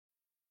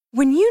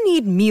When you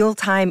need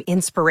mealtime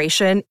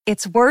inspiration,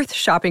 it's worth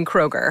shopping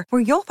Kroger,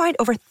 where you'll find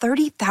over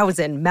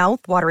 30,000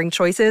 mouth-watering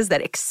choices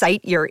that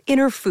excite your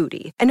inner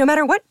foodie. And no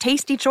matter what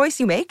tasty choice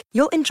you make,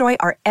 you'll enjoy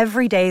our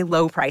everyday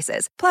low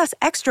prices, plus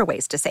extra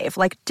ways to save,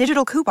 like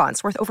digital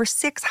coupons worth over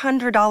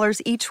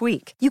 $600 each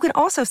week. You can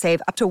also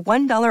save up to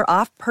 $1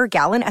 off per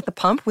gallon at the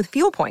pump with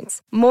fuel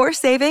points. More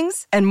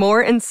savings and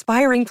more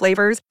inspiring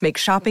flavors make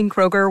shopping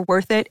Kroger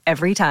worth it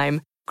every time.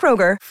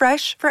 Kroger,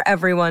 fresh for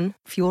everyone.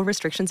 Fuel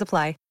restrictions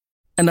apply.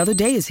 Another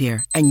day is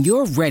here, and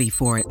you're ready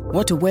for it.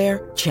 What to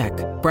wear? Check.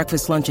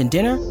 Breakfast, lunch, and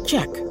dinner?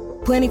 Check.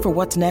 Planning for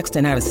what's next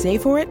and how to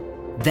save for it?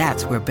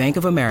 That's where Bank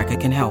of America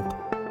can help.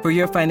 For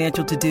your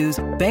financial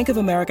to-dos, Bank of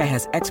America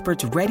has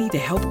experts ready to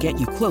help get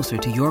you closer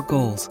to your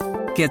goals.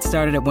 Get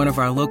started at one of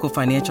our local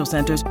financial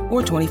centers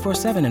or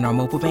 24/7 in our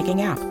mobile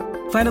banking app.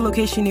 Find a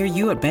location near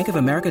you at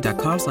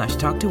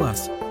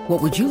bankofamerica.com/talktous.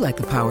 What would you like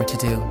the power to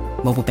do?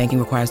 Mobile banking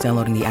requires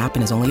downloading the app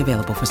and is only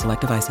available for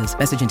select devices.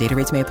 Message and data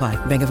rates may apply.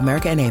 Bank of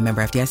America N.A.,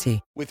 member FDIC.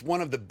 With one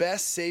of the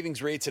best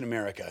savings rates in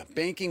America,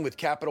 banking with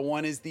Capital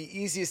One is the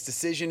easiest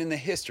decision in the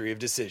history of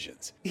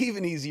decisions.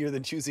 Even easier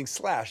than choosing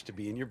Slash to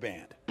be in your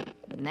band.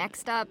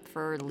 Next up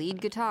for lead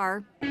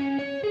guitar.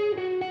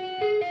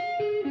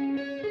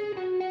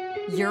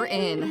 You're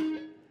in.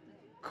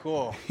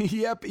 Cool.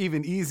 Yep,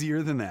 even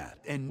easier than that.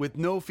 And with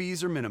no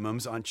fees or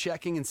minimums on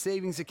checking and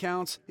savings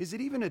accounts, is it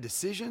even a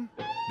decision?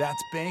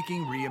 That's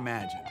banking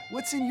reimagined.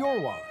 What's in your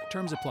wallet?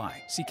 Terms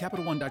apply. See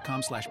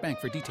CapitalOne.com/bank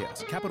for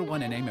details. Capital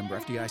One N.A., member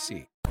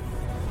FDIC.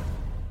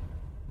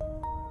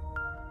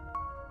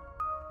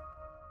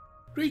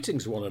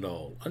 Greetings one and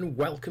all, and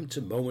welcome to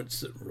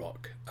Moments That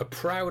Rock, a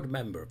proud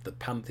member of the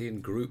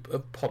Pantheon group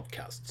of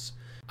podcasts.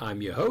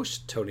 I'm your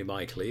host, Tony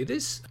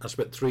Michaelidis. I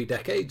spent 3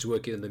 decades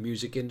working in the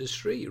music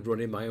industry,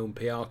 running my own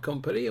PR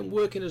company and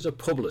working as a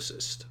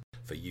publicist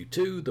for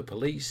U2, The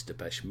Police,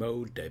 Depeche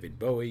Mode, David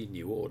Bowie,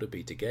 New Order,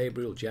 Peter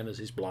Gabriel,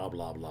 Genesis, blah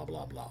blah blah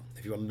blah blah.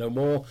 If you want to know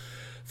more,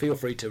 feel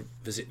free to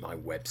visit my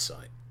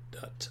website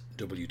at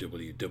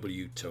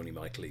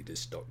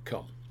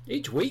www.tonymichaelidis.com.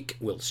 Each week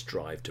we'll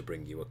strive to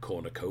bring you a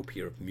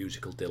cornucopia of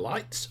musical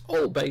delights,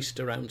 all based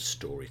around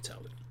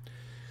storytelling.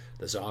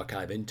 There's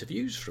archive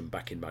interviews from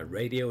back in my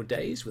radio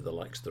days with the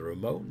likes of the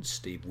Ramones,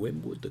 Steve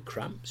Winwood, the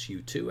Cramps,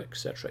 U2,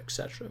 etc,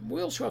 etc. And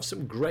we also have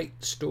some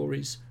great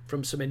stories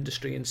from some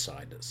industry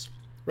insiders.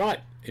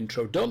 Right,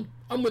 intro done,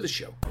 on with the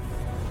show.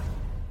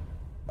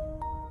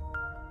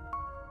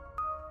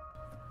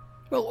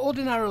 Well,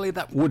 ordinarily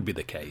that would be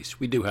the case.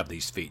 We do have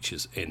these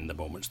features in the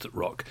Moments That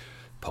Rock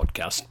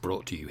podcast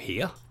brought to you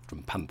here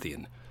from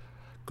Pantheon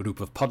group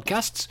of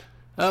podcasts.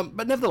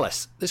 But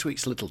nevertheless, this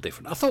week's a little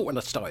different. I thought when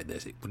I started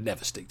this it would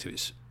never stick to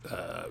its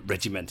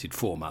regimented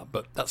format,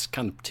 but that's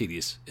kind of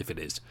tedious if it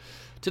is.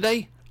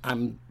 Today,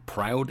 I'm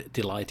proud,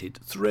 delighted,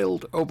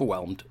 thrilled,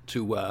 overwhelmed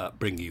to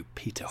bring you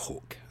Peter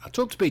Hook. I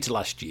talked to Peter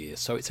last year,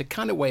 so it's a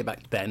kind of way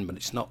back then, but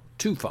it's not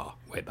too far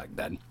way back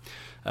then.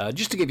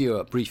 Just to give you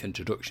a brief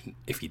introduction,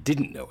 if you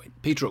didn't know it,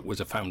 Peter Hook was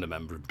a founder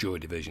member of Joy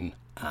Division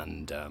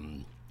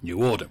and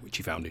New Order, which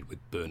he founded with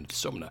Bernard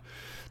Sumner.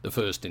 The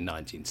first in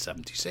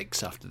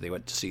 1976, after they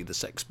went to see the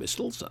Sex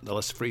Pistols at the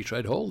Leicester Free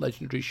Trade Hall,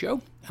 legendary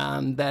show.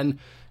 And then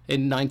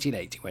in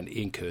 1980, when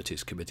Ian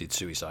Curtis committed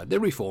suicide, they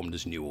reformed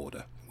as New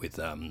Order, with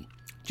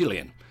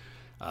Gillian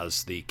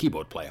as the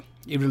keyboard player.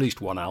 He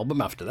released 1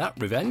 album after that,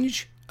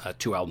 Revenge,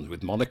 2 albums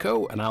with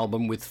Monaco, an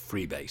album with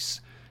Freebase.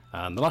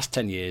 And the last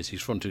 10 years,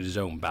 he's fronted his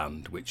own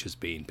band, which has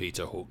been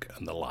Peter Hook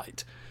and the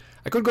Light.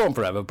 I could go on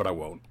forever, but I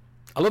won't.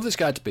 I love this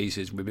guy to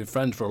pieces. We've been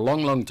friends for a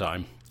long, long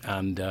time,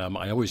 and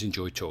I always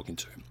enjoy talking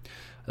to him.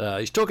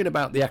 He's talking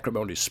about the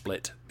acrimonious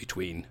split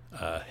between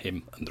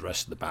him and the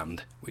rest of the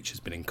band, which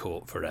has been in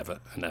court forever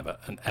and ever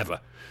and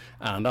ever.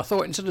 And I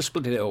thought instead of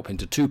splitting it up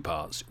into 2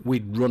 parts,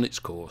 we'd run its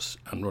course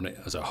and run it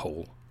as a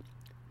whole.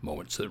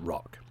 Moments That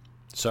Rock.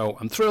 So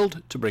I'm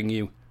thrilled to bring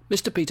you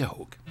Mr. Peter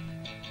Hook.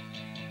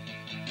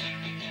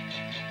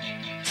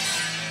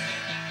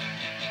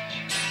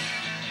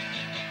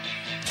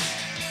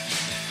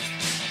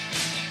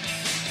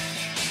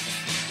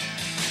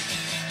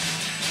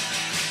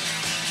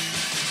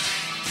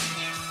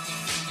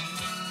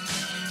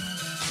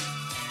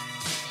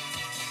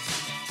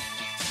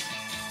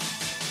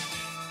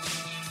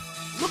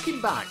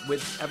 Looking back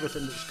with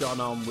everything that's gone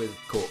on with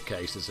court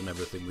cases and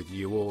everything with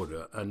New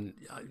Order, and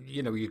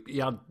you know, you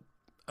had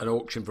an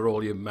auction for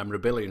all your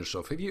memorabilia and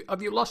stuff. Have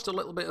you lost a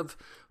little bit of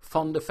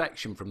fond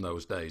affection from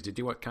those days? Did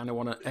you kind of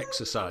want to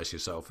exercise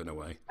yourself in a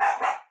way?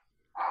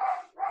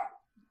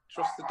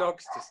 Trust the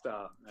dogs to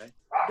start, eh?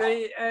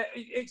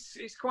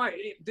 It's quite.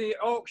 The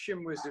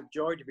auction was of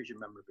Joy Division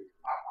memorabilia,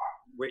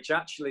 which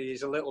actually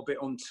is a little bit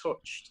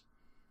untouched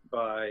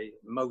by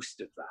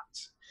most of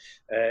that.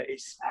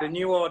 It's the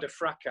New Order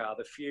fracas,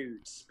 the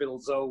feud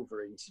spills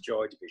over into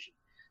Joy Division,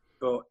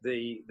 but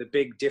the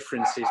big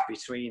differences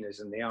between us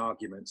and the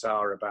arguments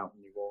are about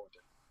New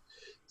Order.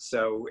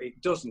 So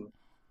it doesn't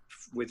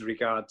with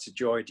regard to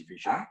Joy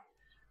Division.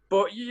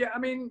 But yeah, I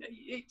mean,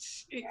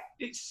 it's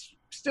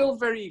still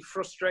very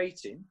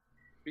frustrating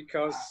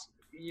because,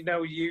 you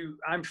know,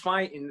 I'm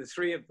fighting the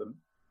 3 of them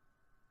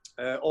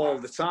all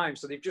the time.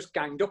 So they've just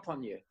ganged up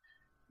on you.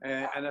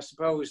 And I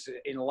suppose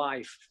in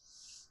life,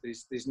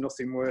 there's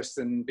nothing worse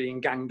than being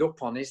ganged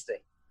up on, is there?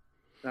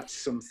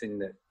 That's something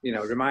that,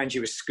 reminds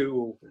you of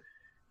school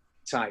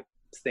type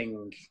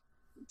thing.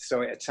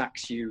 So it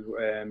attacks you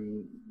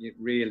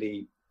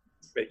really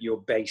at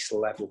your base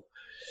level.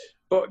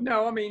 But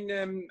no, I mean,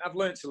 I've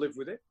learned to live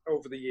with it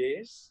over the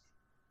years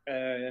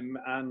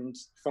and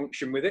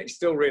function with it. It's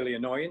still really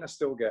annoying.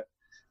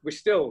 We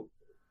still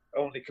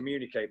only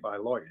communicate by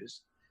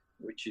lawyers,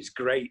 which is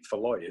great for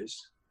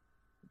lawyers,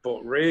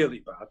 but really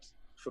bad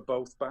for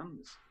both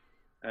bands.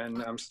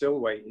 And I'm still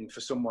waiting for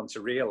someone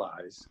to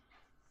realise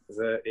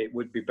that it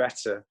would be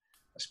better,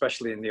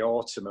 especially in the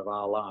autumn of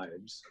our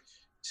lives,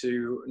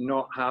 to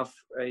not have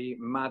a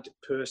mad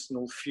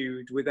personal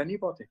feud with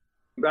anybody.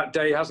 That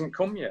day hasn't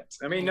come yet.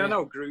 I mean, I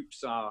know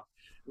groups are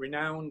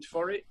renowned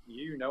for it,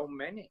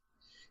 many.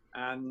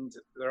 And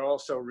they're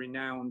also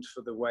renowned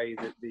for the way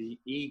that the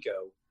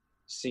ego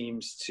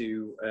seems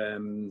to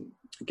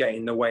get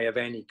in the way of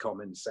any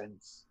common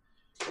sense,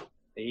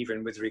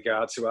 even with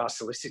regard to our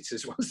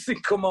solicitors once they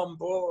come on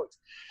board.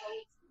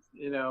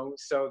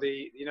 So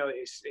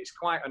it's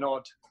quite an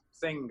odd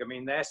thing. I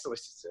mean, their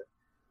solicitor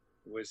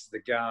was the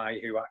guy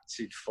who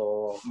acted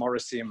for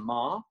Morrissey and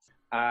Marr.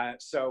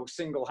 So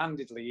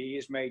single-handedly, he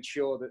has made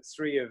sure that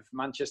 3 of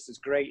Manchester's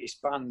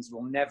greatest bands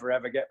will never,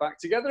 ever get back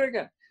together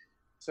again.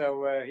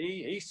 So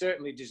he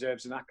certainly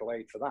deserves an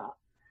accolade for that.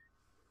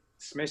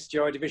 Smiths,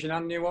 Joy Division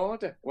and New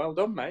Order. Well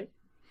done, mate.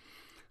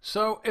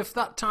 So if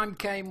that time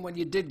came when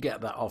you did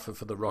get that offer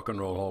for the Rock and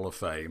Roll Hall of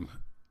Fame,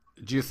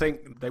 do you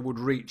think they would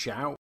reach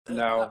out?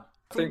 No.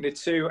 I think they're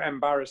too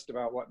embarrassed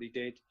about what they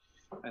did.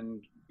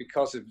 And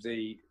because of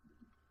the,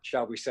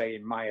 shall we say,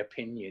 in my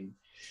opinion,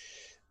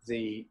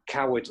 the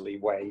cowardly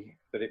way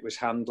that it was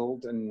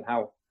handled and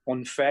how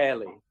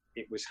unfairly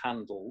it was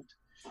handled,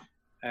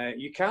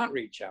 you can't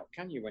reach out,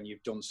 can you, when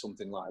you've done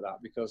something like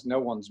that? Because no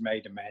one's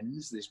made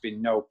amends. There's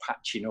been no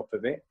patching up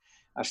of it.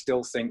 I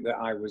still think that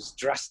I was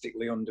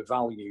drastically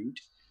undervalued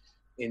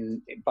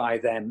by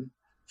them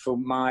for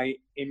my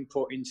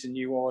input into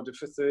New Order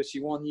for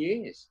 31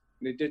 years.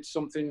 They did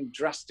something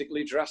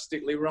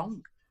drastically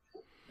wrong.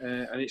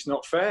 And it's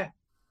not fair.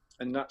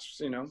 And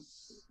that's,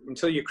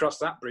 until you cross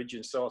that bridge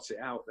and sort it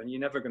out, then you're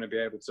never going to be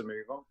able to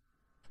move on.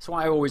 So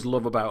I always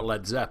love about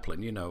Led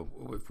Zeppelin,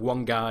 if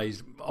one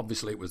guy's,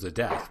 obviously it was a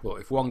death,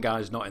 but if one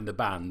guy's not in the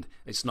band,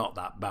 it's not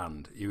that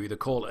band. You either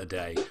call it a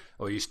day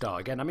or you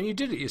start again. I mean, you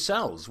did it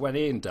yourselves when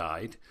Ian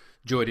died.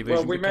 Joy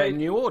Division became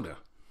New Order.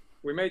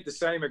 We made the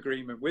same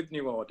agreement with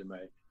New Order,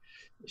 mate.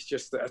 It's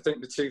just that I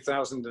think the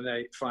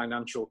 2008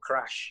 financial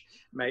crash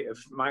might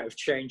have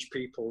changed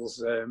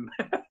people's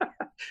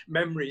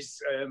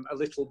memories a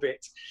little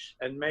bit.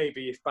 And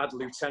maybe if Bad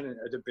Lieutenant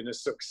had been a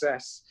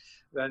success,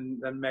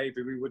 then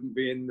maybe we wouldn't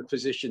be in the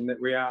position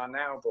that we are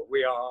now, but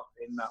we are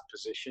in that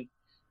position.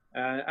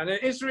 And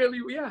it is really,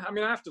 I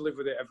mean, I have to live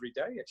with it every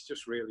day. It's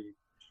just really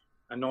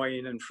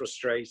annoying and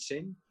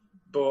frustrating.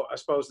 But I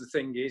suppose the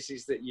thing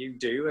is that you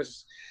do,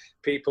 as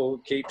people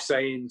keep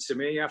saying to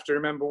me, you have to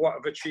remember what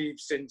I've achieved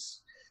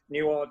since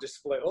New Order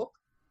split up.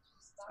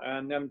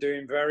 And I'm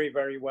doing very,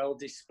 very well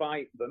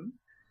despite them.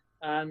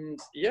 And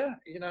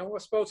I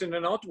suppose in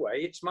an odd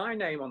way, it's my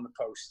name on the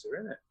poster,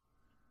 isn't it?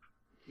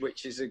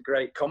 Which is a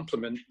great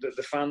compliment that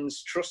the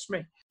fans trust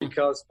me,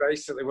 because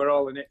basically we're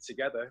all in it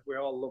together. We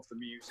all love the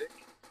music,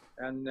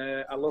 and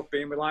I love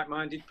being with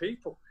like-minded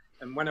people.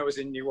 And when I was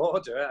in New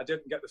Order, I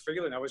didn't get the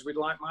feeling I was with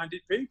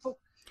like-minded people.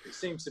 It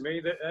seemed to me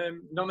that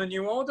none of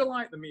New Order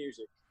liked the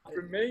music.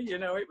 For me,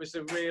 it was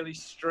a really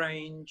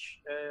strange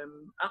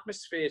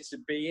atmosphere to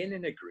be in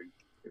a group.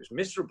 It was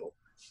miserable.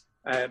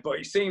 But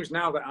it seems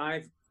now that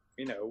I've,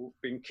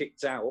 been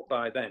kicked out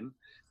by them,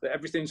 that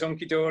everything's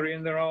hunky-dory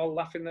and they're all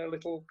laughing their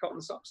little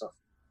cotton socks off.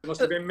 It must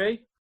have been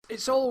me.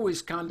 It's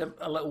always kind of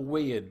a little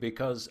weird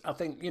because I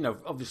think,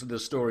 obviously the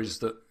stories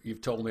that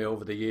you've told me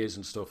over the years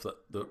and stuff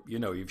that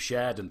you've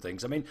shared and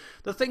things. I mean,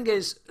 the thing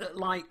is,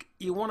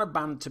 you want a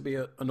band to be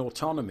an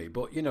autonomy,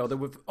 but, there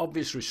were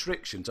obvious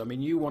restrictions. I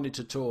mean, you wanted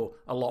to tour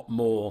a lot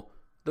more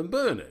than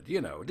Bernard,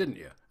 didn't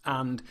you?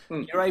 And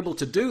you're able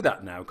to do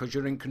that now because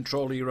you're in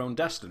control of your own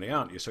destiny,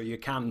 aren't you? So you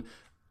can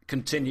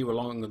continue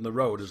along the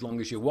road as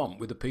long as you want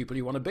with the people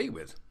you want to be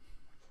with.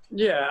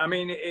 Yeah, I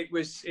mean,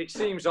 it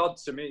seems odd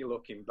to me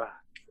looking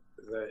back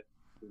that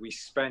we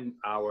spent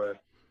our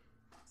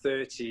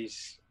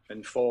 30s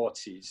and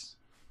 40s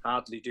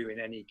hardly doing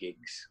any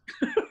gigs.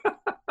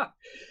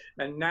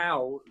 And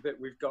now that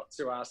we've got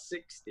to our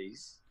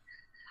 60s,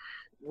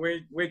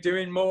 we're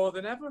doing more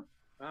than ever.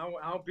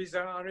 How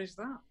bizarre is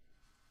that?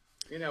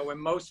 When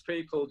most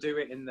people do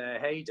it in their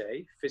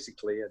heyday,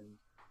 physically and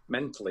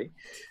mentally,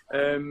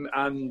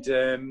 and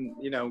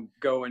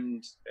go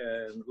and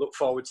look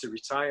forward to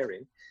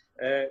retiring,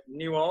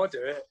 New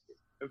Order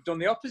have done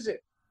the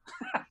opposite.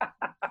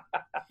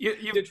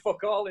 You did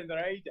fuck all in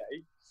their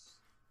heyday,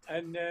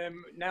 and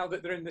now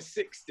that they're in the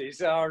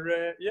 60s,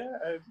 are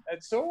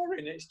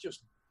touring. It's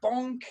just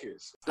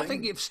bonkers. I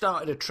think you've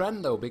started a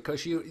trend though,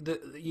 because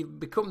you've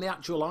become the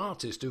actual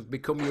artist who've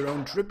become your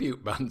own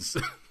tribute bands.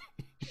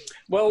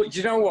 Well, do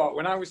you know what?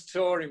 When I was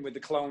touring with the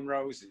Clone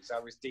Roses, I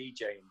was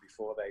DJing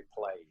before they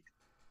played.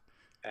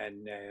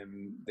 And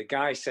the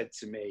guy said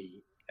to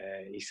me,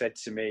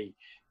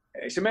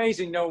 it's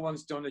amazing no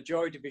one's done a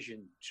Joy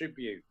Division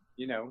tribute,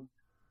 you know.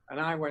 And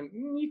I went,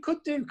 you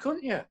could do,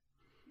 couldn't you?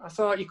 I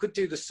thought you could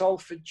do the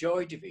Salford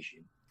Joy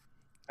Division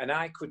and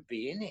I could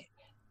be in it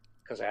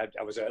because I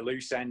was at a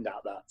loose end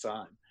at that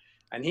time.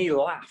 And he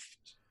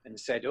laughed and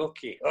said,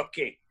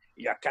 okay,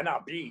 you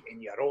cannot be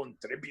in your own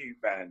tribute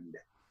band.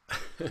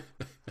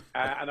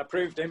 And I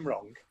proved him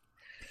wrong.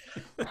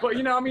 But,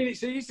 you know, I mean,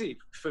 it's easy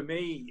for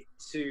me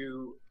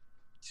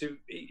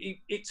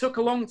it took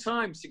a long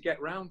time to get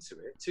round to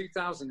it.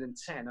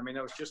 2010, I mean,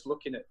 I was just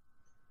looking at,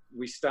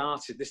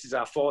 this is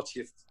our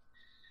 40th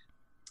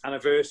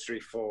anniversary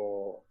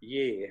for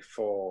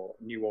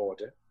New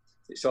Order.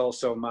 It's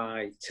also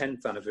my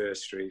 10th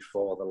anniversary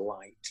for The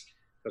Light,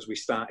 because we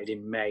started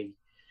in May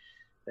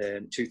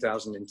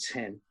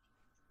 2010.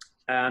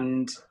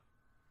 And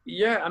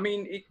yeah, I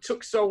mean, it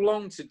took so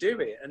long to do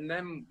it. And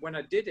then when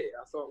I did it,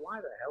 I thought, why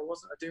the hell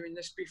wasn't I doing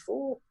this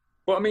before?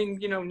 But I mean,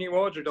 you know, New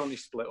Order had only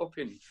split up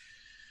in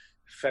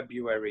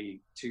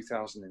February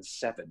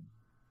 2007.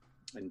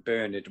 And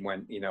Bernard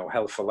went, you know,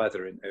 hell for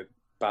leather into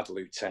Bad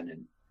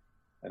Lieutenant.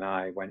 And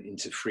I went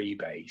into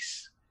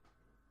Freebase.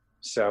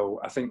 So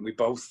I think we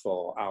both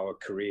thought our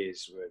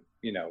careers were,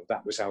 you know,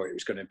 that was how it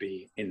was going to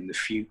be in the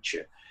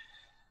future.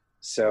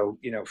 So,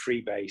 you know,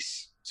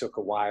 Freebase took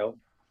a while.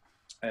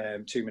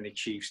 Too many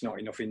Chiefs, not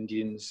enough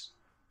Indians,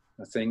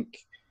 I think.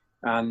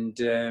 And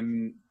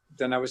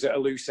then I was at a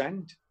loose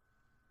end.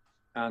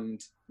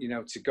 And, you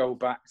know, to go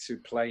back to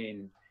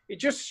playing, it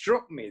just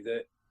struck me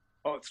that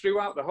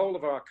throughout the whole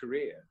of our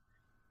career,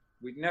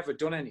 we'd never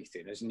done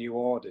anything as New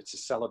Order to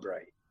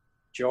celebrate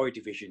Joy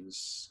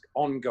Division's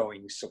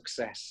ongoing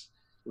success,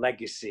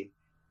 legacy,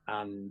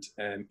 and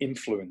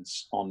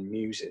influence on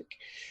music.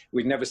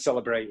 We'd never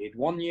celebrated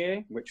 1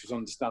 year, which was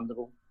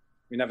understandable.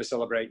 We never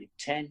celebrated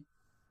 10,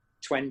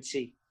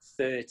 20,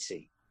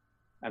 30.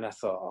 And I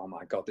thought, oh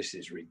my God, this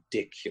is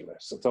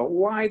ridiculous. I thought,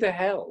 why the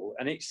hell?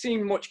 And it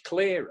seemed much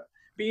clearer.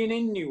 Being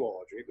in New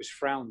Order, it was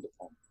frowned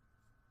upon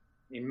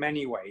in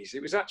many ways.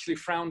 It was actually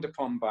frowned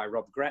upon by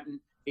Rob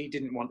Gretton. He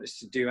didn't want us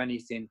to do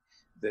anything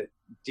that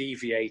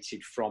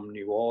deviated from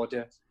New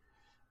Order.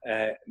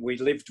 We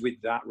lived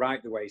with that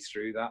right the way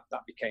through. That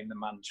became the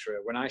mantra.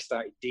 When I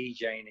started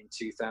DJing in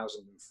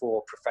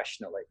 2004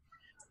 professionally,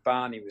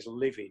 Barney was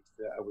livid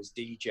that I was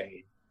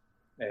DJing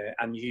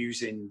and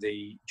using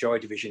the Joy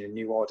Division and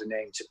New Order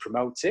name to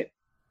promote it.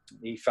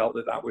 He felt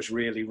that that was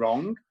really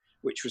wrong,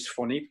 which was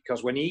funny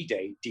because when he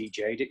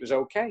DJ'd, it was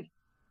okay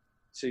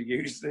to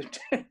use the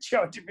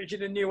Joy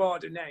Division and New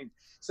Order name.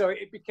 So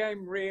it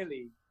became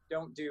really,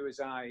 don't do as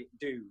I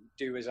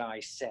do as I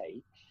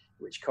say,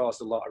 which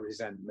caused a lot of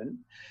resentment.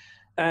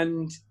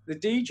 And the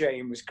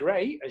DJing was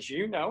great. As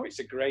you know, it's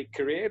a great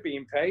career.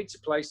 Being paid to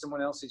play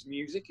someone else's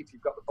music, if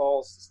you've got the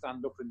balls to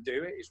stand up and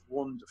do it, is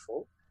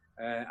wonderful.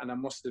 And I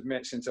must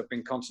admit, since I've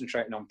been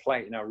concentrating on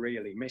playing, I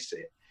really miss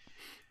it.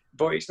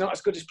 But it's not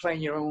as good as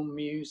playing your own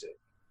music.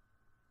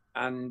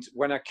 And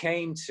when I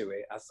came to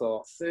it, I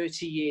thought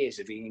 30 years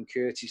of Ian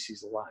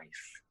Curtis's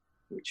life,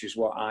 which is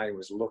what I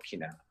was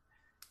looking at,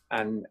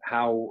 and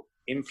how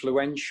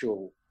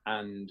influential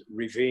and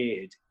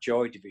revered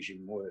Joy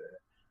Division were.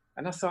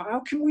 And I thought, how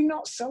can we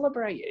not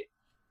celebrate it?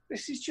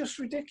 This is just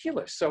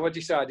ridiculous. So I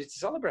decided to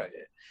celebrate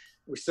it.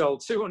 We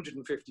sold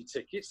 250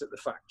 tickets at the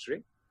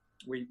factory.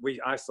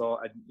 I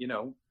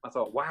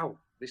thought, wow,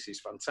 this is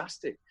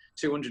fantastic.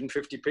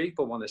 250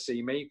 people want to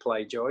see me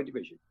play Joy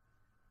Division.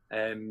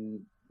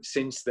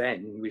 Since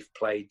then, we've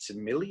played to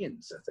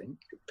millions, I think,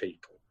 of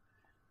people.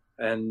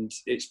 And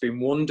it's been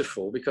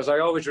wonderful because I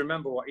always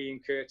remember what Ian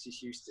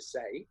Curtis used to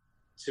say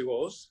to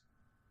us.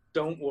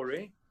 Don't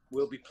worry,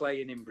 we'll be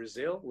playing in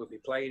Brazil, we'll be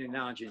playing in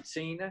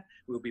Argentina,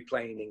 we'll be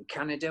playing in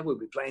Canada, we'll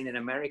be playing in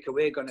America.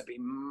 We're going to be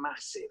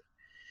massive.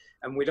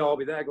 And we'd all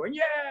be there going,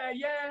 yeah,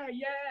 yeah,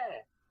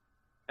 yeah.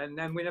 And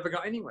then we never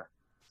got anywhere.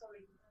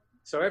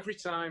 So every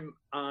time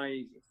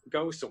I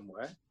go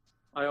somewhere,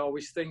 I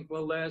always think,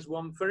 well, there's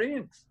one for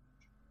Ian,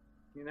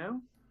 you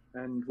know?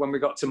 And when we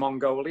got to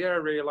Mongolia, I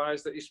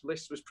realised that his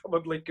list was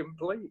probably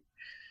complete.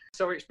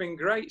 So it's been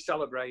great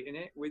celebrating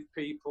it with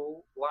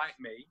people like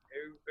me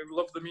who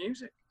love the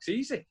music. It's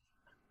easy.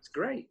 It's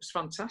great. It's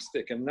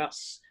fantastic. And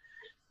that's,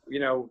 you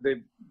know,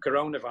 the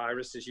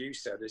coronavirus, as you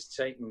said, has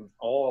taken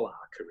all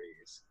our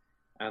careers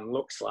and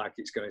looks like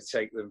it's going to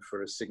take them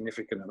for a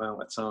significant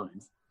amount of time.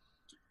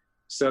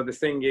 So the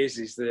thing is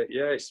that,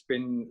 yeah, it's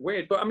been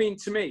weird. But I mean,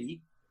 to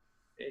me,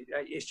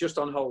 it's just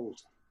on hold.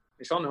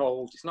 It's on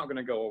hold. It's not going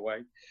to go away.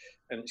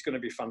 And it's going to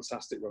be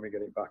fantastic when we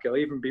get it back. It'll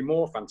even be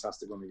more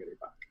fantastic when we get it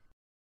back.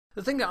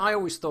 The thing that I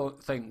always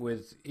think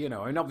with, you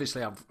know, and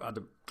obviously I've had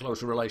a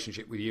closer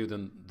relationship with you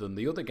than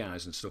the other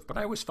guys and stuff, but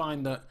I always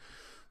find that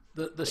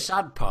the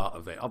sad part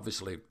of it,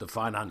 obviously the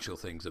financial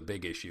thing's a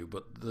big issue,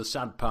 but the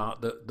sad part,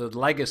 the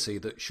legacy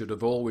that should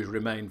have always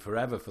remained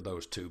forever for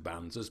those two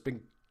bands has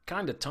been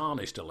kind of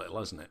tarnished a little,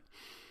 hasn't it?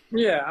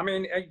 Yeah, I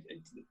mean,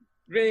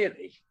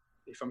 really,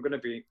 if I'm going to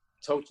be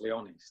totally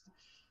honest,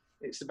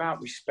 it's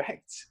about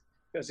respect.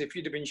 Because if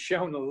you'd have been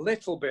shown a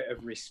little bit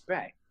of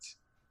respect,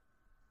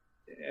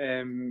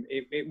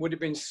 it would have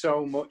been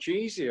so much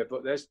easier.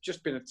 But there's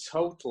just been a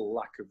total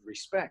lack of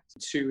respect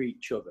to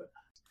each other.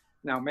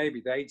 Now,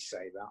 maybe they'd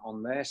say that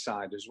on their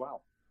side as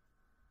well.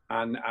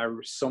 And I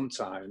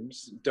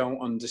sometimes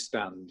don't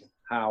understand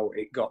how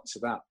it got to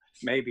that.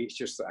 Maybe it's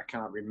just that I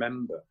can't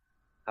remember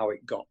how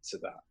it got to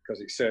that,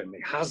 because it certainly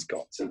has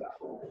got to that.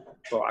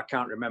 But I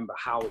can't remember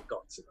how it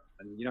got to that.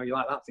 And, you know, you're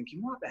like that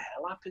thinking, what the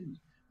hell happened?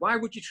 Why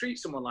would you treat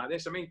someone like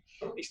this? I mean,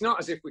 it's not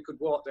as if we could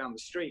walk down the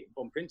street and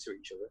bump into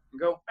each other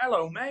and go,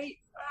 hello, mate.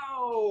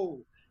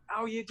 Oh,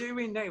 how you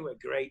doing? They were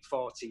great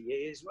 40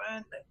 years,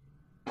 weren't they?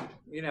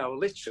 You know,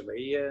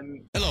 literally.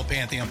 Hello,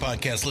 Pantheon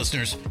podcast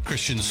listeners.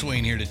 Christian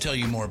Swain here to tell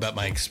you more about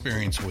my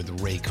experience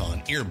with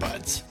Raycon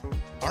earbuds.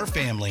 Our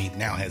family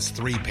now has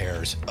 3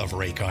 pairs of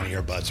Raycon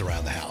earbuds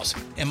around the house,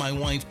 and my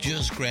wife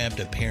just grabbed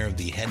a pair of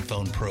the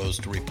Headphone Pros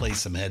to replace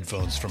some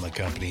headphones from a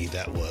company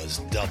that was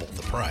double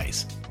the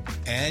price.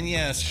 And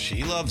yes,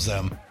 she loves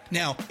them.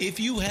 Now, if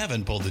you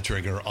haven't pulled the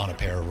trigger on a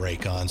pair of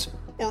Raycons,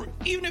 or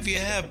even if you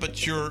have,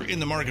 but you're in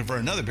the market for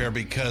another pair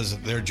because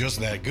they're just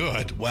that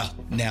good, well,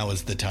 now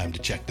is the time to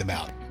check them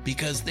out,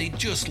 because they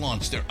just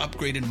launched their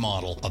upgraded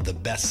model of the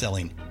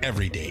best-selling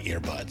everyday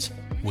earbuds.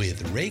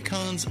 With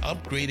Raycon's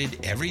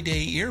upgraded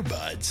everyday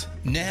earbuds,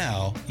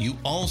 now you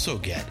also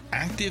get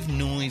active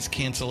noise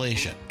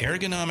cancellation,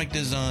 ergonomic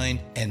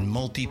design, and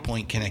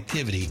multi-point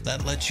connectivity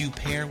that lets you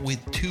pair with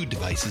 2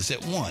 devices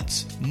at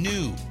once.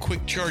 New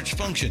quick charge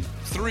function,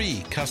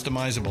 3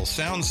 customizable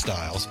sound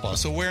styles,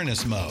 plus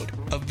awareness mode.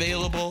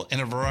 Available in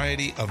a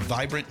variety of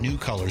vibrant new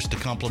colors to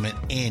complement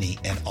any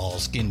and all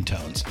skin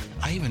tones.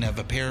 I even have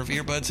a pair of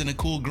earbuds in a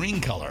cool green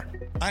color.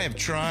 I have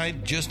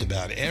tried just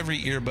about every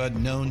earbud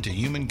known to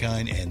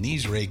humankind, and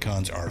these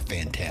Raycons are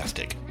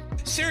fantastic.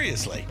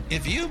 Seriously,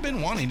 if you've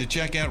been wanting to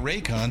check out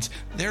Raycons,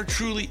 there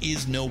truly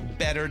is no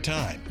better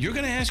time. You're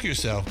going to ask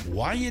yourself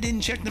why you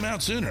didn't check them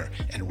out sooner,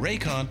 and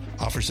Raycon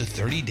offers a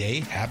 30-day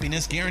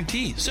happiness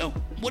guarantee. So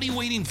what are you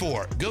waiting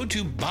for? Go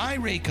to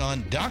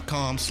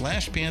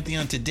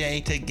buyraycon.com/Pantheon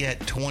today to get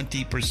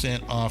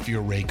 20% off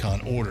your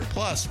Raycon order,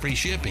 plus free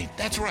shipping.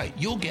 That's right,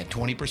 you'll get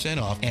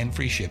 20% off and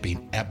free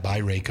shipping at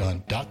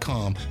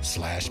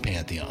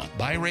buyraycon.com/Pantheon.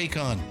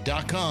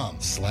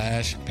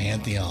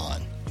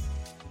 buyraycon.com/Pantheon.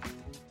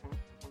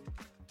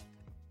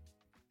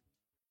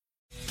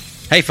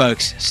 Hey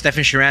folks,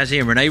 Stefan Shirazi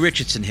and Renee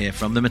Richardson here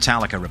from the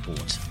Metallica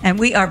Report. And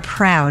we are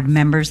proud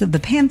members of the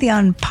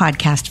Pantheon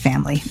podcast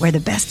family, where the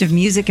best of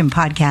music and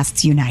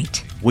podcasts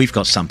unite. We've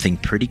got something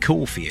pretty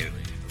cool for you.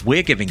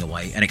 We're giving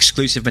away an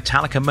exclusive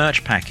Metallica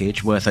merch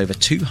package worth over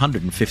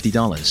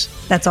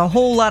 $250. That's a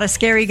whole lot of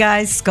Scary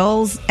Guys,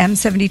 Skulls,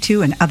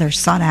 M72, and other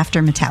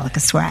sought-after Metallica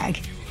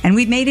swag. And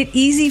we've made it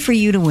easy for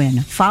you to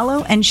win.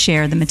 Follow and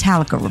share the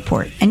Metallica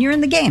Report, and you're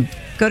in the game.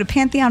 Go to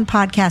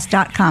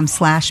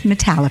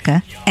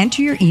pantheonpodcast.com/Metallica,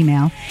 enter your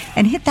email,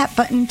 and hit that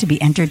button to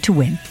be entered to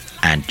win.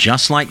 And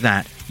just like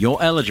that, you're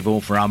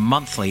eligible for our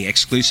monthly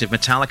exclusive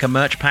Metallica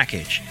merch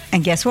package.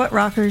 And guess what,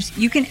 rockers?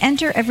 You can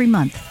enter every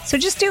month, so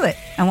just do it.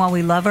 And while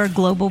we love our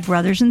global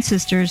brothers and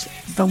sisters,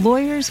 the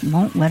lawyers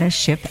won't let us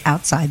ship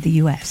outside the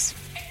U.S.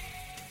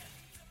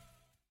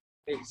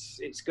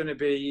 It's going to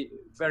be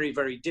very,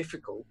 very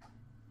difficult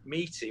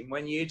meeting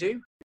when you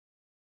do.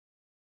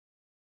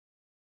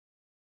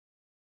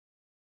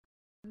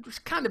 It's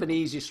kind of an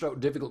easy stroke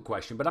difficult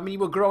question, but I mean, you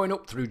were growing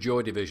up through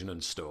Joy Division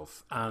and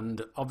stuff,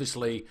 and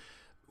obviously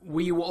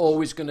we were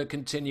always going to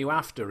continue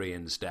after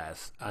Ian's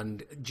death.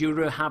 And do you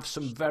have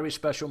some very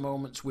special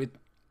moments with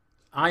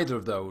either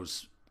of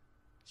those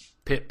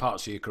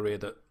parts of your career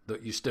that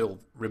you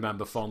still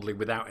remember fondly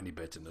without any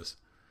bitterness?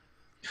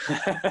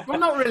 Well,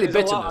 not really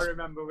bitterness. A lot I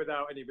remember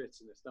without any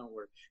bitterness, don't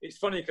worry. It's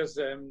funny because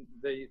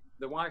the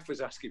wife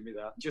was asking me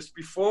that just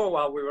before,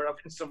 while we were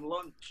having some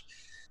lunch.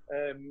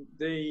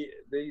 The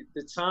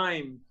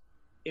time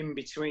in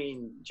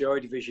between Joy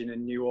Division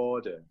and New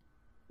Order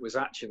was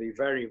actually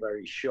very,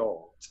 very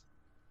short,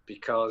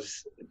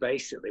 because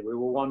basically we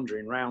were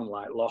wandering around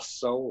like lost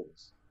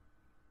souls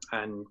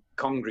and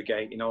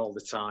congregating all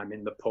the time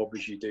in the pub,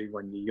 as you do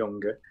when you're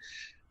younger.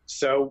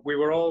 So we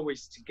were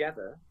always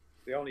together.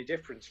 The only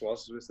difference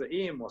was that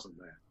Ian wasn't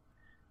there.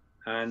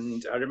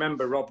 And I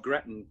remember Rob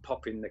Gretton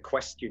popping the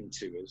question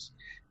to us.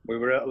 We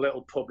were at a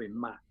little pub in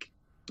Mac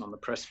on the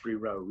Pressbury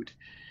Road,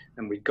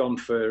 and we'd gone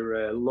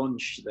for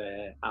lunch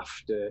there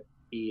after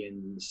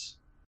Ian's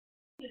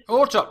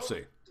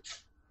autopsy.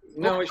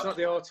 No, it's not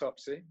the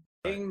autopsy.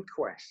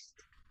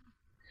 Inquest.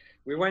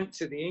 We went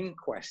to the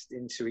inquest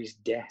into his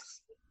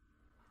death,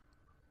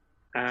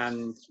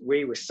 and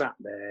we were sat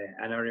there,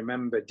 and I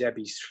remember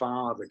Debbie's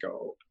father got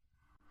up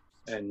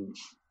and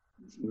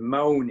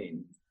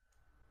moaning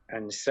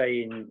and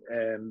saying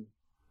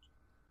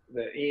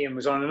that Ian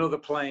was on another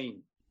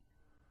plane.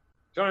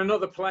 He was on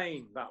another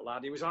plane, that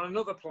lad. He was on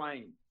another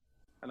plane.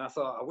 And I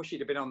thought, I wish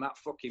he'd have been on that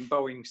fucking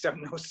Boeing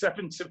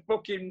 707 to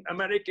fucking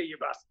America, you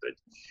bastard.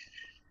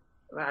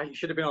 He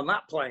should have been on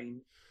that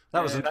plane.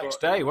 That was the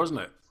next day, wasn't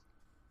it?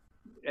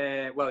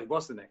 Well, it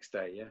was the next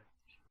day, yeah.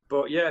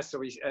 But yeah,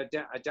 so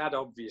Dad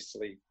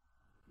obviously,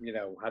 you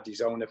know, had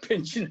his own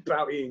opinion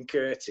about Ian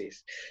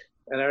Curtis.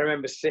 And I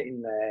remember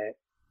sitting there,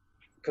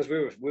 because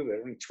we were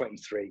only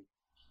 23,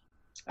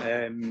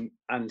 and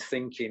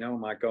thinking, oh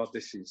my God,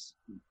 this is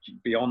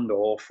beyond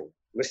awful,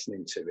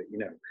 listening to it, you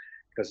know,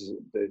 because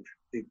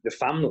the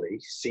family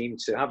seemed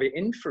to have it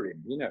in for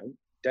him, you know,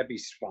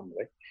 Debbie's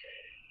family.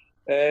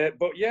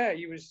 But yeah,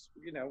 he was,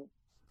 you know,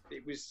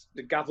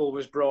 the gavel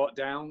was brought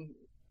down.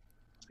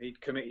 He'd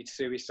committed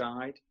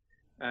suicide.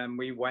 And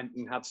we went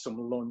and had some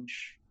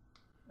lunch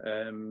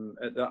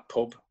at that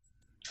pub.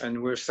 And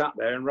we were sat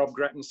there, and Rob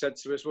Gretton said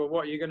to us, well,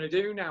 what are you going to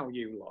do now,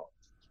 you lot?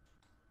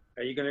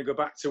 Are you going to go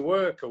back to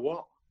work or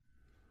what?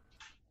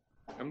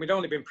 And we'd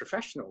only been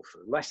professional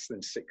for less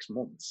than 6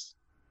 months.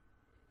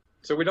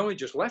 So we'd only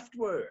just left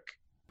work.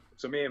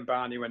 So me and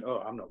Barney went,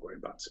 oh, I'm not going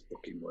back to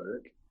fucking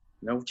work.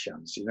 No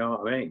chance, you know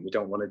what I mean? We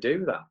don't want to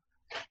do that.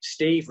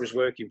 Steve was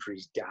working for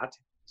his dad,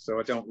 so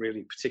I don't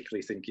really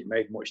particularly think it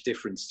made much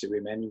difference to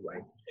him anyway.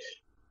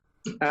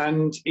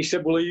 And he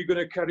said, well, are you going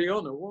to carry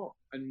on or what?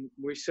 And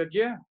we said,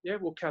 yeah,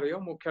 we'll carry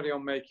on. We'll carry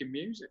on making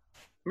music.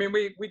 I mean,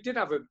 we did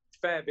have a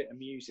fair bit of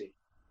music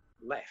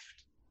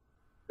left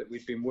that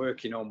we'd been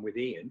working on with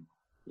Ian.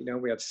 You know,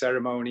 we had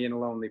Ceremony in a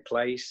Lonely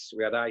Place.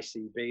 We had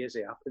ICB, as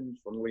it happened,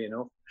 funnily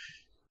enough.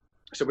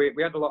 So we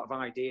had a lot of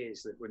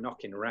ideas that were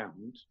knocking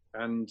around.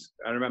 And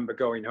I remember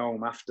going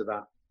home after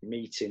that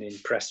meeting in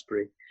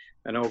Prestbury.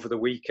 And over the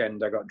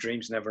weekend, I got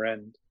Dreams Never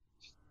End.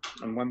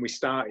 And when we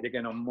started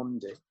again on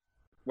Monday,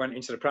 went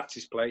into the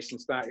practice place and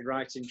started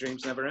writing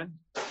Dreams Never End.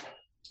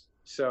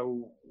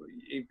 So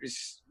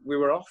we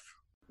were off,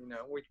 you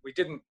know,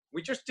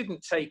 we just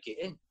didn't take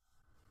it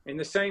in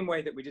the same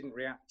way that we didn't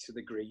react to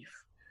the grief.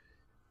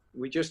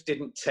 We just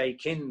didn't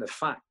take in the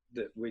fact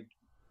that we'd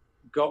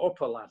got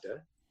up a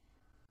ladder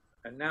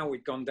and now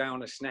we'd gone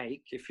down a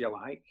snake, if you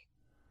like,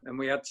 and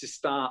we had to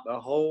start the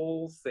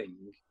whole thing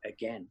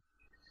again.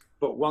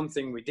 But one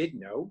thing we did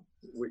know,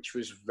 which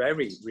was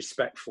very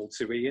respectful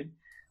to Ian,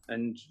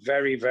 and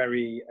very,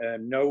 very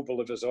noble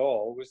of us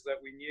all, was that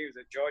we knew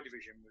that Joy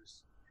Division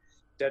was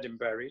dead and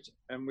buried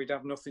and we'd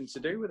have nothing to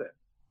do with it.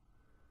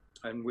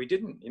 And we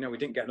didn't, you know, we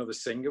didn't get another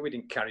singer, we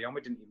didn't carry on,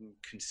 we didn't even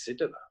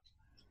consider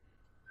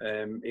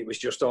that. It was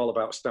just all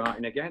about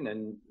starting again,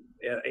 and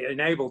it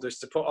enabled us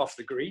to put off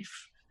the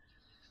grief.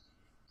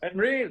 And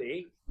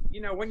really,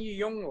 you know, when you're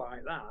young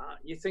like that,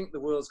 you think the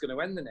world's going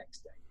to end the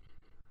next day.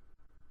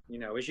 You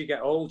know, as you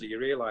get older, you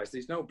realise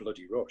there's no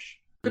bloody rush.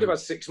 Could have had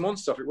 6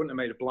 months off, it wouldn't have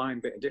made a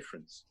blind bit of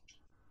difference.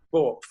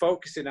 But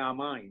focusing our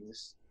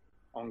minds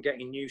on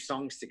getting new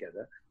songs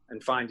together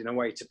and finding a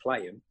way to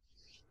play them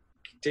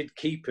did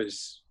keep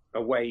us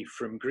away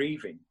from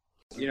grieving.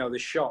 You know, the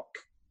shock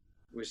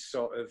was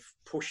sort of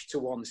pushed to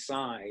one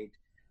side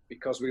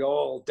because we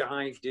all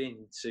dived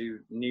into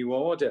New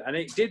Order. And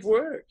it did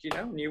work, you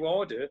know. New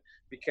Order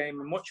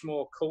became much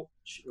more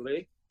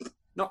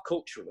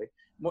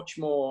much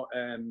more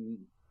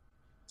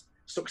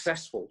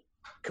successful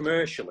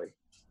commercially,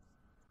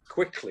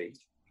 quickly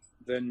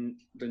than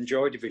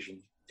Joy Division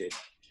did.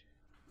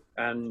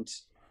 And,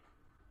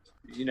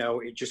 you know,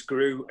 it just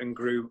grew and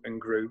grew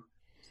and grew.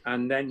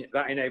 And then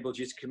that enabled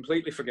you to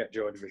completely forget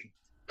Joy Division.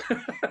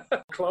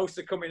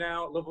 Closer coming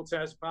out, Love Will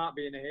Tear Us Apart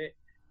being a hit,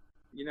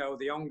 you know,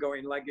 the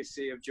ongoing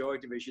legacy of Joy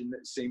Division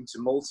that seemed to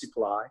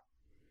multiply.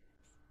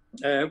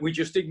 We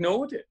just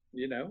ignored it,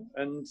 you know,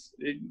 and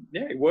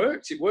it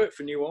worked. It worked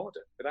for New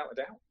Order, without a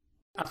doubt.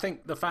 I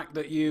think the fact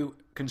that you,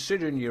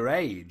 considering your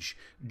age,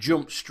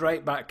 jumped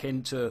straight back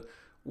into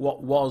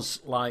what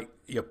was like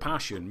your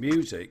passion,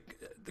 music,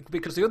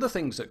 because the other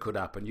things that could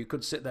happen, you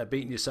could sit there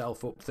beating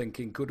yourself up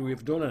thinking, could we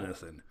have done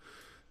anything?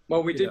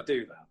 Well, we did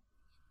do that.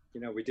 You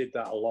know, we did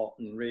that a lot,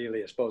 and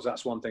really, I suppose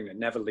that's one thing that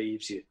never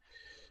leaves you.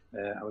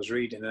 I was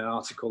reading an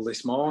article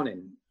this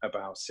morning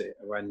about it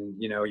when,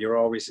 you know,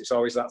 it's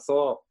always that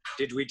thought,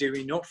 did we do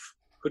enough?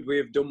 Could we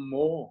have done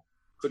more?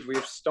 Could we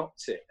have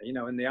stopped it? You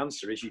know, and the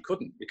answer is you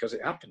couldn't, because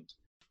it happened.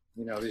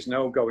 You know, there's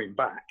no going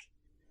back.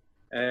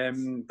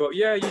 But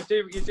yeah, you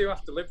do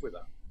have to live with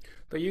that.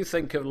 But you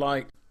think of,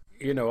 like,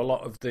 you know, a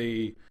lot of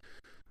the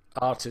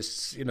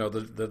artists, you know,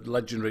 the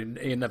legendary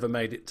Ian Never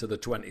Made It to the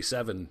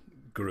 27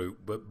 group,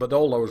 but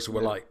all those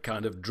were like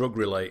kind of drug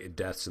related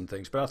deaths and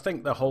things. But I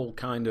think the whole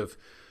kind of,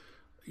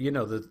 you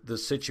know, the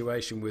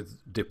situation with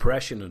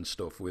depression and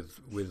stuff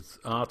with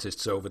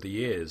artists over the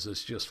years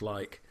is just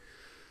like,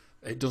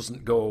 it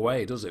doesn't go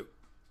away, does it?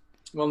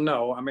 Well,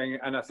 no. I mean,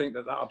 and I think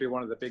that'll be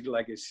one of the big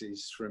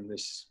legacies from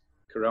this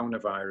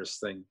coronavirus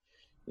thing,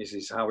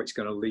 is how it's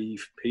going to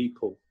leave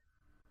people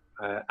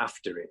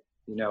after it.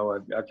 You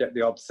know, I get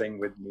the odd thing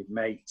with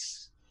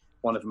mates.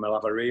 One of them will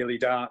have a really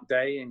dark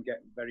day and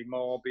get very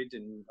morbid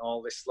and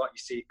all this, like you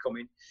see it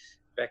coming.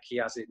 Becky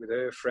has it with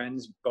her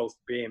friends, both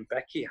Bea and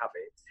Becky have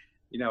it.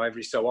 You know,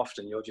 every so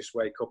often you'll just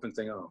wake up and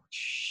think, oh,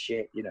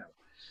 shit, you know.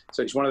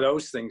 So it's one of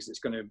those things that's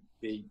going to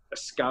be a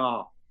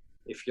scar,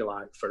 if you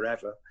like,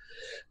 forever.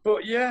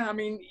 But yeah, I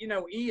mean, you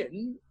know,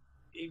 Ian,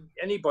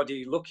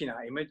 anybody looking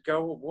at him would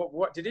go,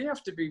 what did he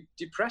have to be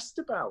depressed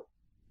about?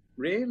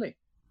 really.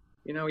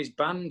 You know, his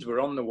band were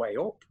on the way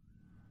up.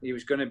 He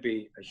was going to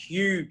be a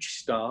huge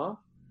star.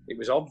 It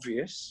was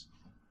obvious.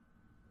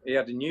 He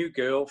had a new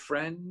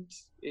girlfriend.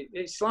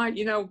 It's like,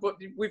 you know, but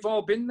we've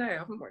all been there,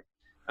 haven't we?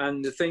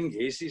 And the thing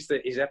is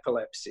that his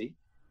epilepsy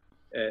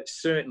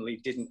certainly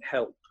didn't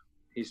help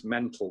his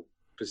mental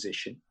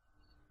position.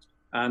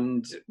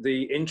 And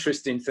the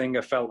interesting thing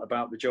I felt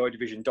about the Joy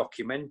Division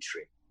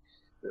documentary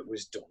that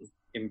was done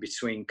in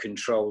between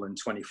Control and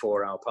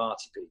 24 Hour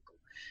Party People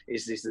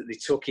is that they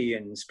took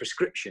Ian's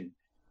prescription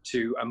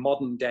to a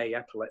modern day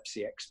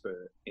epilepsy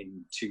expert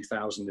in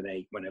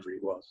 2008, whenever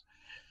it was.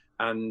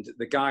 And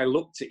the guy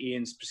looked at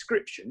Ian's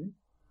prescription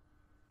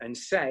and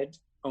said,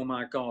 oh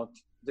my God,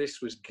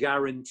 this was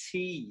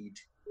guaranteed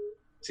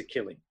to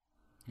kill him.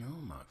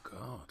 Oh my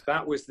God.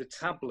 That was the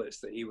tablets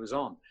that he was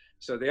on.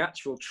 So the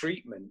actual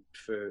treatment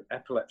for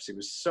epilepsy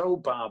was so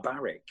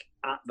barbaric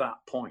at that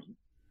point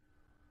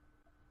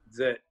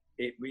that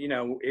it, you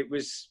know, it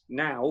was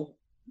now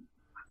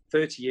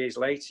 30 years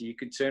later, you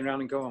could turn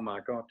around and go, oh my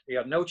God, he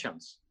had no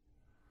chance.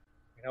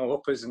 You know,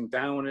 uppers and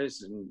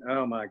downers, and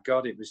oh my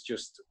God, it was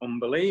just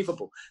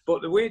unbelievable.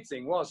 But the weird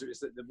thing was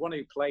that the one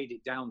who played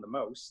it down the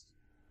most,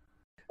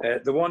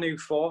 the one who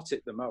fought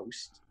it the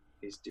most,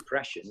 his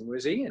depression,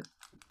 was Ian.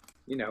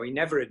 You know, he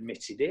never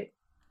admitted it.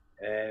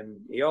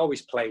 He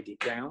always played it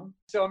down.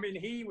 So, I mean,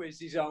 he was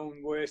his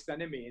own worst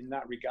enemy in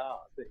that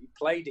regard, that he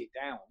played it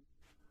down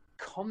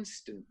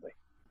constantly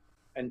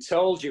and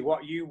told you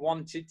what you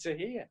wanted to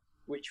hear,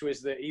 which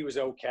was that he was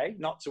okay,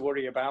 not to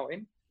worry about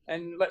him,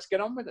 and let's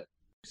get on with it.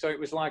 So it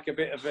was like a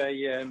bit of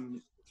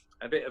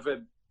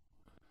a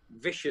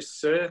vicious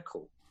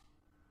circle.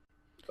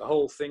 The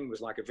whole thing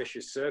was like a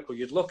vicious circle.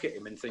 You'd look at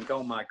him and think,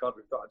 oh my God,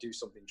 we've got to do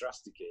something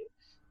drastic here.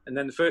 And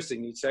then the first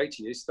thing he'd say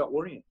to you is, stop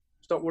worrying.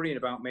 Stop worrying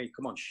about me.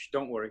 Come on, shh,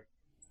 don't worry.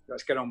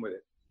 Let's get on with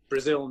it.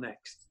 Brazil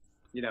next.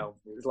 You know,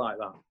 it was like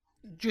that.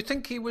 Do you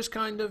think he was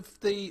kind of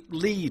the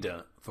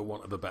leader, for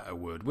want of a better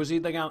word? Was he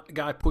the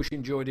guy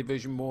pushing Joy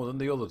Division more than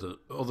the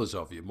others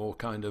of you? More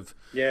kind of...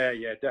 Yeah,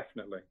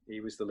 definitely.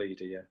 He was the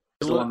leader, yeah.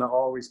 The one that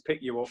always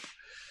picked you up,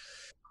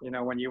 you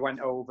know, when you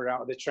went over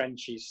out of the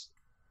trenches,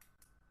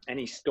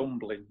 any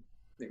stumbling,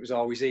 it was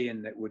always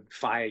Ian that would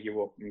fire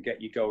you up and get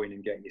you going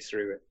and get you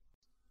through it.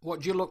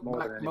 What do you look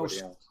back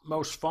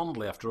most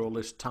fondly after all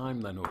this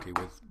time then,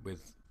 Hookie,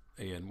 with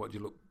Ian? What do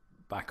you look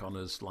back on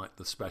as like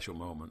the special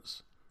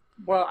moments?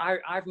 Well,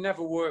 I've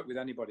never worked with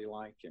anybody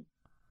like him.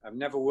 I've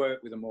never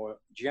worked with a more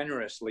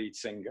generous lead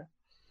singer.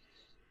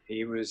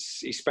 He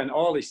spent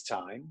all his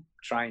time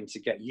trying to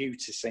get you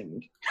to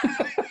sing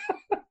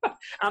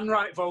and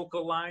write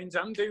vocal lines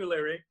and do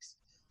lyrics.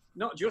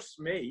 Not just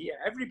me,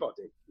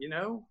 everybody, you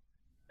know.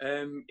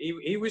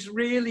 He was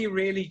really,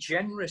 really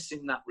generous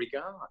in that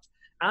regard.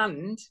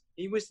 And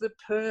he was the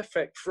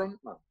perfect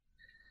frontman.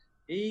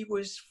 He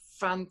was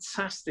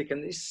fantastic,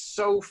 and there's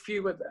so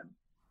few of them.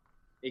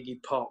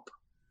 Iggy Pop,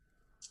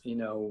 you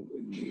know,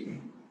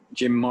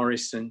 Jim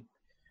Morrison.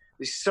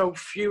 There's so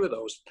few of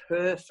those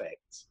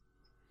perfect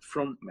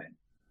frontmen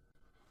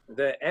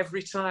that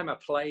every time I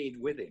played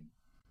with him,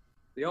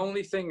 the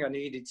only thing I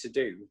needed to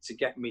do to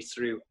get me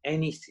through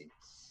anything,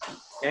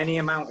 any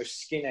amount of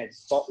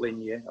skinheads bottling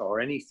you or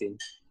anything,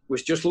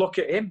 was just look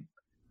at him.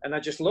 And I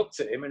just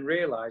looked at him and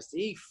realised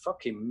he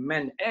fucking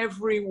meant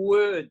every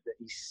word that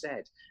he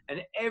said,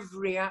 and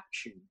every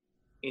action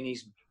in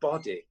his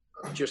body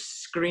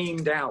just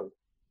screamed out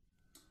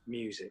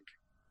music.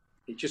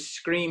 It just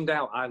screamed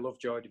out, I love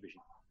Joy Division.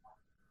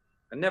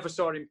 I never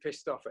saw him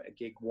pissed off at a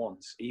gig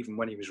once, even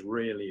when he was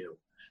really ill.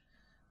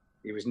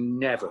 He was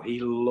never, he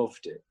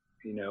loved it,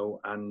 you know,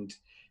 and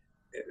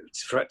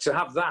to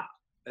have that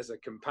as a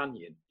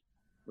companion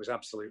was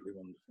absolutely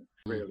wonderful.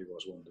 It really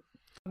was wonderful.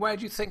 Where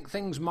do you think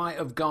things might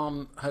have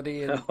gone had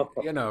Ian,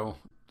 you know,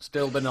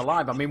 still been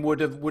alive? I mean, would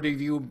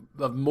you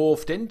have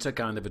morphed into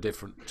kind of a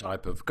different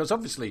type of... Because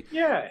obviously,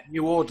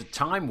 you ordered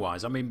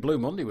time-wise. I mean, Blue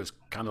Monday was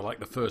kind of like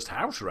the first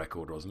house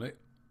record, wasn't it?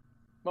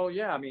 Well,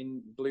 yeah. I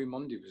mean, Blue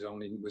Monday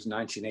was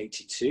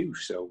 1982,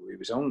 so it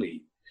was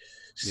only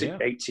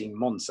 18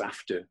 months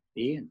after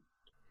Ian.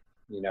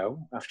 You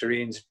know, after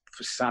Ian's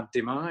sad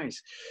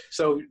demise.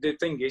 So the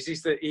thing is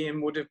that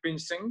Ian would have been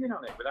singing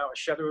on it without a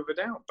shadow of a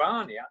doubt.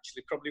 Barney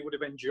actually probably would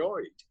have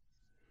enjoyed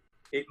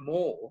it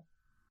more,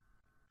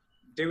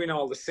 doing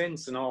all the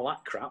synths and all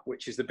that crap,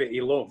 which is the bit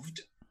he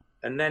loved,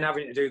 and then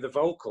having to do the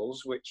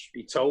vocals, which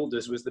he told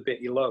us was the bit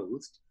he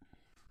loathed.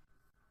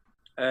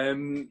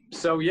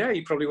 So yeah,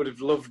 he probably would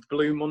have loved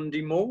Blue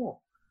Monday more.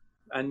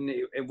 And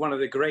one of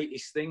the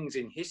greatest things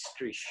in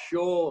history,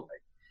 surely,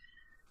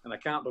 and I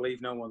can't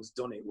believe no one's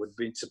done it, would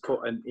be to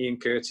put an Ian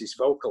Curtis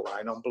vocal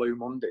line on Blue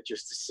Monday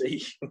just to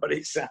see what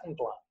it sounded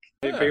like.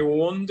 It'd be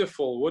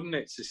wonderful, wouldn't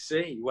it, to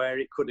see where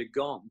it could have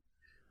gone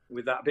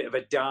with that bit of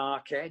a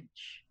dark edge,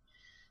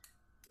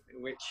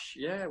 which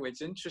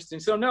it's interesting.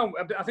 So no,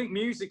 I think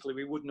musically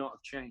we would not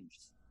have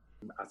changed.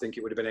 I think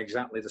it would have been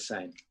exactly the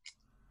same.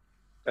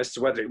 As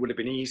to whether it would have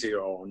been easier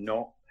or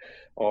not,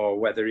 or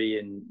whether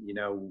Ian, you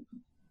know,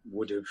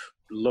 would have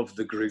loved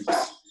the group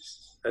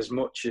as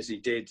much as he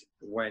did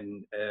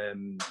when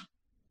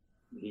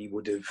he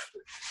would have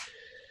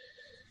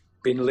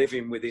been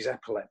living with his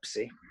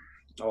epilepsy,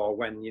 or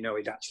when, you know,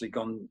 he'd actually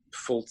gone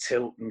full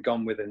tilt and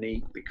gone with a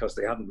knee, because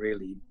they hadn't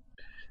really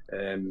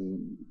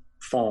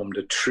formed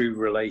a true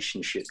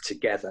relationship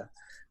together,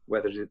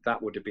 whether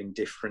that would have been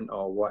different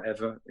or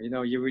whatever. You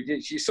know,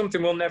 it's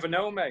something we'll never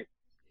know, mate.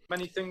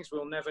 Many things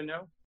we'll never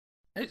know.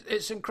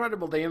 It's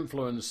incredible the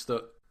influence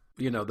that,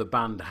 you know, the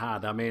band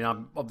had. I mean,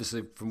 I'm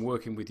obviously from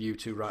working with you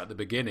two right at the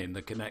beginning,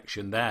 the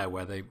connection there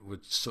where they were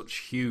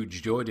such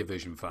huge Joy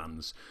Division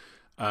fans,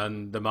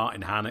 and the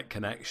Martin Hannett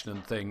connection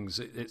and things.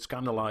 It's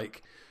kind of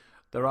like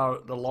there are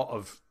a lot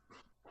of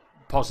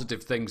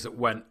positive things that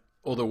went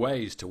other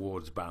ways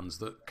towards bands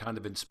that kind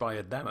of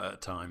inspired them at a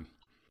time.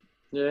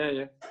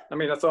 Yeah. I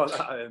mean, I thought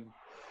that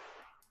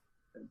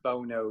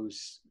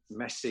Bono's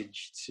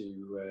message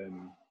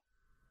to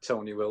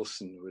Tony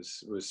Wilson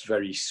was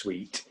very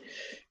sweet,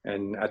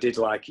 and I did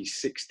like his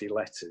 60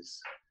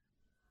 letters,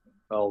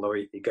 although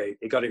he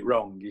got it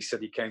wrong. He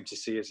said he came to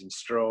see us in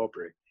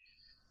Strawberry.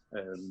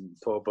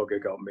 Poor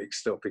bugger got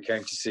mixed up. He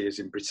came to see us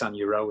in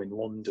Britannia Row in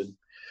London,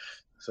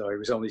 so he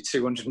was only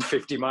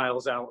 250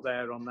 miles out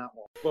there on that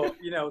one. But,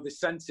 you know, the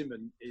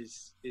sentiment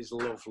is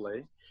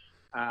lovely,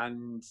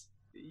 and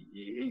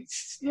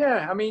it's,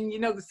 yeah, I mean, you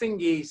know, the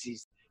thing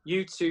is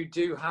you two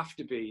do have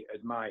to be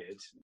admired.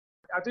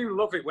 I do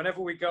love it whenever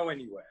we go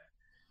anywhere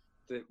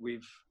that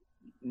we've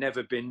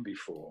never been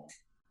before,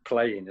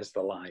 playing as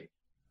the Light.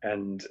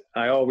 And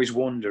I always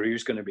wonder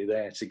who's going to be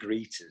there to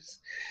greet us.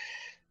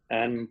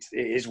 And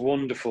it is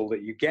wonderful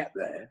that you get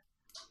there,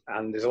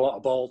 and there's a lot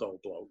of bald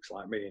old blokes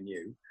like me and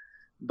you,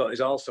 but there's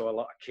also a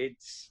lot of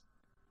kids.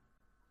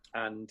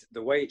 And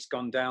the way it's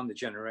gone down the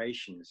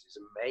generations is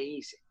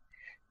amazing.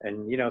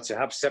 And, you know, to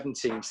have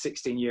 17,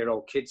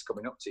 16-year-old kids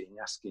coming up to you and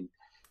asking,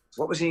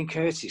 what was Ian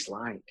Curtis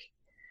like?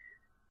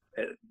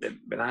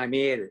 But I'm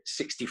here at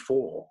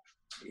 64,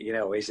 you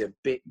know, is a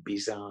bit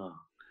bizarre.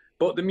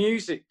 But the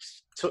music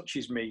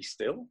touches me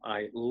still.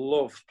 I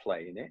love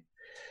playing it.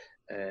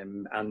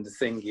 And the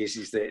thing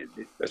is that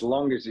as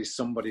long as there's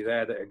somebody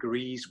there that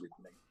agrees with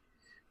me,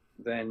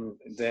 then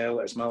they'll,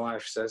 as my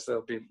wife says,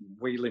 they'll be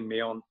wheeling me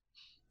on,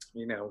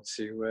 you know,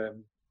 to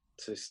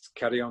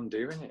carry on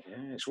doing it.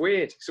 Yeah, it's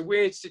weird. It's a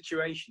weird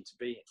situation to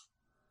be in.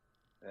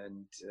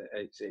 And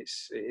it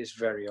is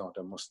very odd,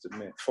 I must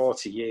admit.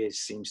 40 years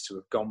seems to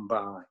have gone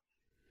by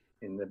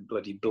in the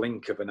bloody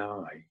blink of an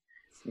eye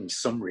in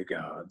some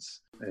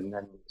regards. And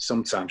then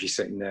sometimes you're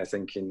sitting there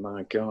thinking,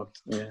 my God,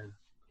 yeah.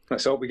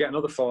 Let's hope we get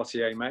another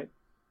 40, eh, mate?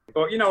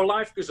 But, you know,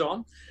 life goes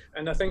on.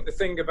 And I think the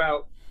thing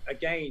about,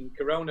 again,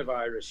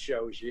 coronavirus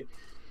shows you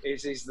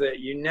is that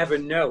you never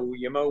know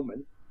your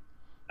moment.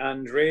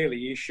 And really,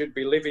 you should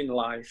be living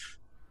life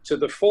to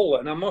the full.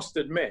 And I must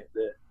admit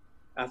that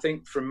I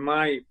think from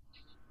my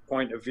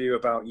point of view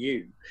about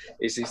you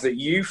is that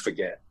you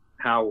forget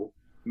how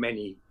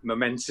many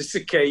momentous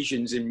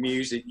occasions in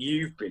music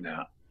you've been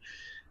at.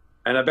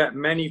 And I bet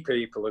many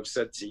people have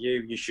said to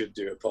you, you should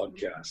do a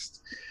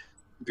podcast,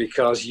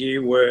 because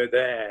you were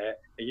there,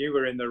 you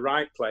were in the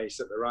right place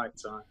at the right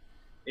time.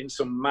 In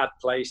some mad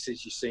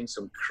places, you've seen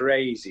some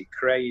crazy,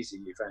 crazy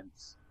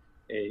events,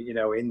 you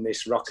know, in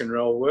this rock and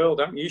roll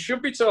world. You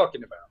should be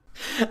talking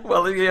about.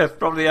 Well, yeah,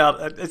 probably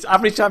are. It's how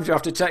many times you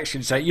have to text you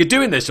and say, you're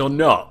doing this or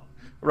not?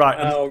 Right.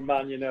 Oh,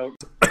 man, you know.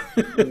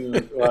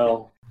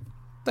 Well.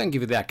 Thank you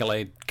for the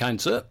accolade, kind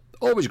sir.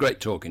 Always great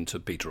talking to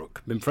Peter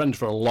Hook. Been friends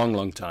for a long,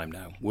 long time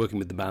now, working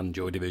with the band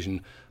Joy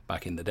Division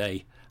back in the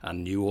day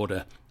and New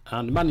Order,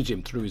 and managed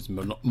him through his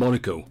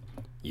Monaco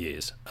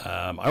years.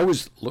 I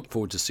always look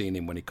forward to seeing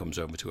him when he comes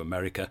over to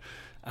America,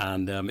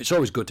 and it's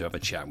always good to have a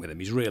chat with him.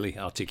 He's really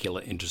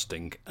articulate,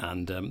 interesting,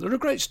 and there are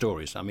great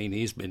stories. I mean,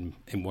 he's been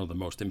in one of the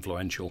most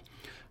influential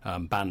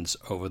bands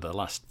over the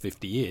last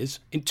 50 years,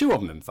 in two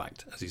of them, in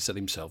fact, as he said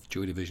himself,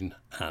 Joy Division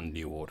and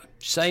New Order.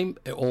 Shame,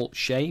 all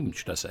came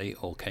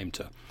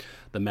to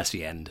the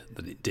messy end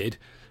that it did.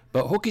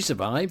 But Hooky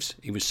survives.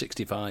 He was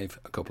 65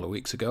 a couple of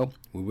weeks ago.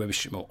 We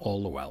wish him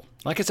all the well.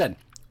 Like I said,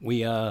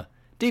 we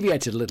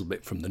deviated a little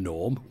bit from the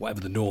norm,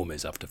 whatever the norm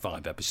is after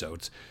 5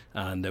 episodes,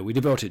 and we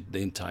devoted the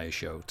entire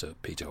show to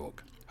Peter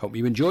Hook. Hope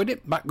you enjoyed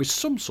it. Back with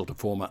some sort of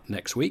format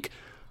next week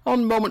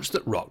on Moments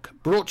That Rock,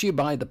 brought to you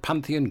by the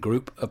Pantheon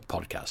Group of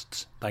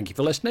Podcasts. Thank you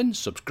for listening.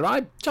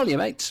 Subscribe, tell your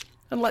mates,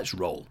 and let's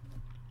roll.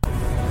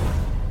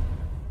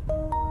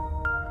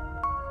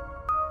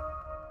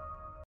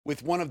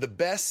 With one of the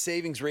best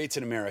savings rates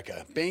in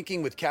America,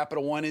 banking with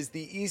Capital One is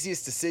the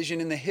easiest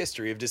decision in the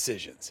history of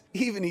decisions.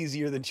 Even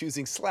easier than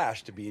choosing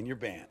Slash to be in your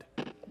band.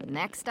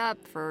 Next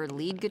up for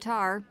lead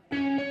guitar.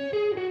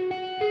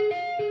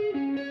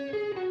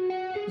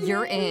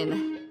 You're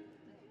in.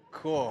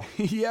 Cool.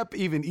 Yep,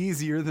 even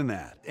easier than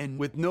that. And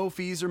with no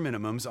fees or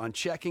minimums on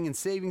checking and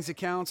savings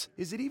accounts,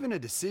 is it even a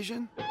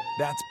decision?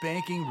 That's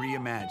banking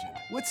reimagined.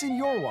 What's in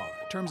your wallet?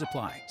 Terms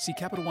apply. See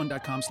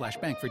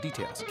CapitalOne.com/bank for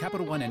details.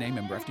 Capital One N.A.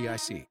 member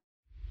FDIC.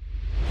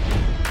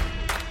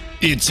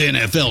 It's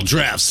NFL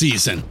draft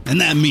season,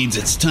 and that means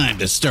it's time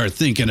to start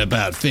thinking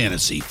about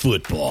fantasy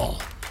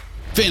football.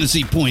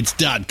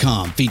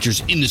 FantasyPoints.com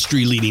features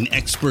industry-leading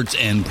experts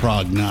and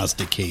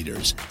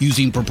prognosticators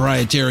using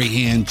proprietary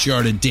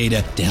hand-charted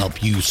data to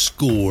help you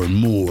score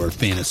more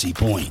fantasy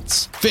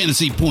points.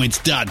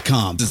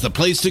 FantasyPoints.com is the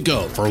place to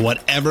go for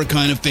whatever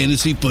kind of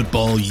fantasy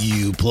football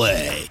you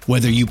play.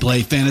 Whether you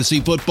play fantasy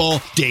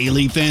football,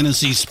 daily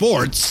fantasy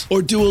sports,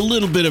 or do a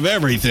little bit of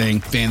everything,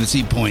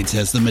 Fantasy Points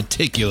has the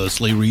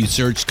meticulously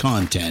researched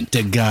content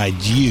to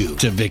guide you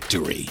to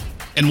victory.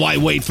 And why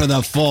wait for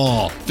the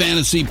fall?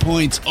 Fantasy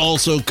Points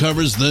also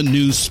covers the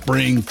new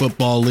spring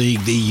football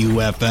league, the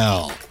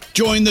UFL.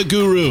 Join the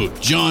guru,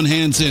 John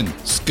Hansen,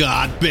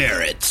 Scott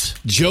Barrett,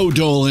 Joe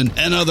Dolan,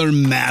 and other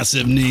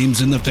massive names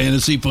in the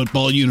fantasy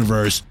football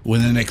universe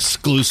with an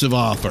exclusive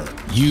offer.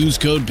 Use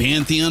code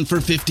Pantheon for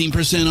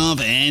 15% off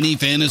any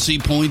Fantasy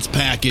Points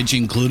package,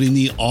 including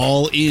the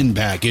all-in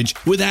package,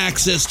 with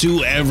access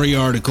to every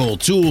article,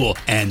 tool,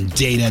 and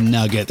data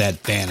nugget that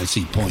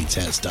Fantasy Points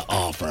has to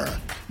offer.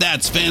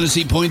 That's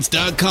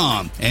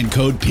FantasyPoints.com and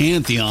code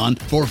Pantheon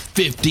for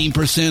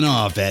 15%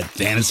 off at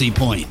Fantasy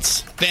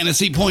Points.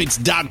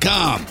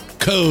 FantasyPoints.com,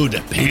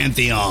 code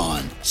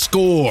Pantheon.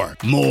 Score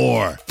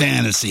more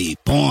fantasy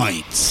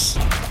points.